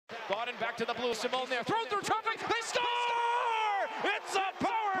Godin back to the blue. Simone there. Thrown through traffic. They score! It's a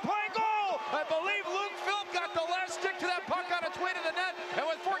power play goal! I believe Luke Philp got the last stick to that puck on its way to the net. And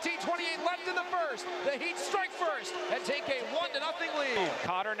with 14:28 left in the first, the Heat strike first and take a 1-0 lead.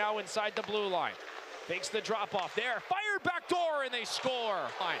 Cotter now inside the blue line. Fakes the drop-off there. Fired back door, and they score.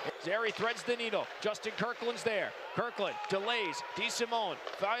 Zary threads the needle. Justin Kirkland's there. Kirkland delays. DeSimone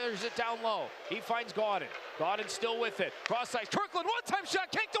fires it down low. He finds Godin. Godin still with it. Cross ice. Kirkland, one-time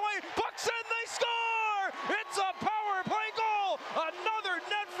shot, kicked away. Bucks in, they score! It's a power play goal! Another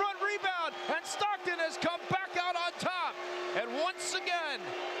net front rebound, and Stockton has come back out on top. And once again,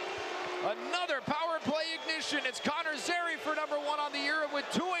 another power play ignition. It's Connor Zary for #1 on the year with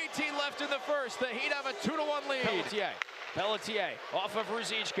 2:18 left in the first. The Heat have a 2-1 lead. Pelletier off of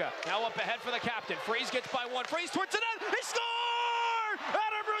Ruzicka. Now up ahead for the captain. Freeze gets by one. Freeze towards the net. He scored!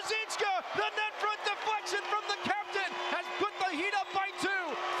 Adam Ruzicka! The net front deflection from the captain has put the Heat up by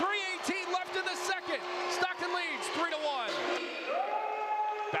 2. 3:18 left in the second. Stockton leads 3-1.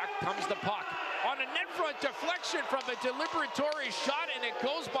 Back comes the puck. On a net front deflection from a deliberatory shot, and it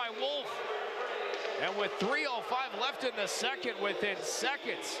goes by Wolf. And with 3:05 left in the second, within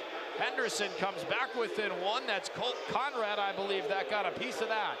seconds, Henderson comes back within one. That's Colt Conrad, I believe, that got a piece of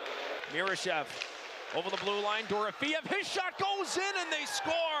that. Mirashev over the blue line. Dorofeev, his shot goes in, and they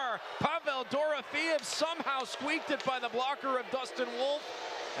score. Pavel Dorofeev somehow squeaked it by the blocker of Dustin Wolf.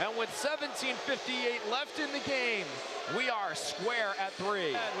 And with 17:58 left in the game, we are square at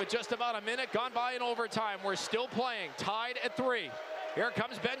 3. And with just about a minute gone by in overtime, we're still playing, tied at 3. Here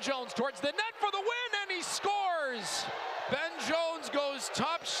comes Ben Jones towards the net for the win, and he scores! Ben Jones goes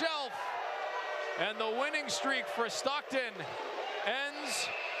top shelf, and the winning streak for Stockton ends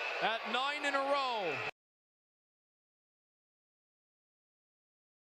at 9 in a row.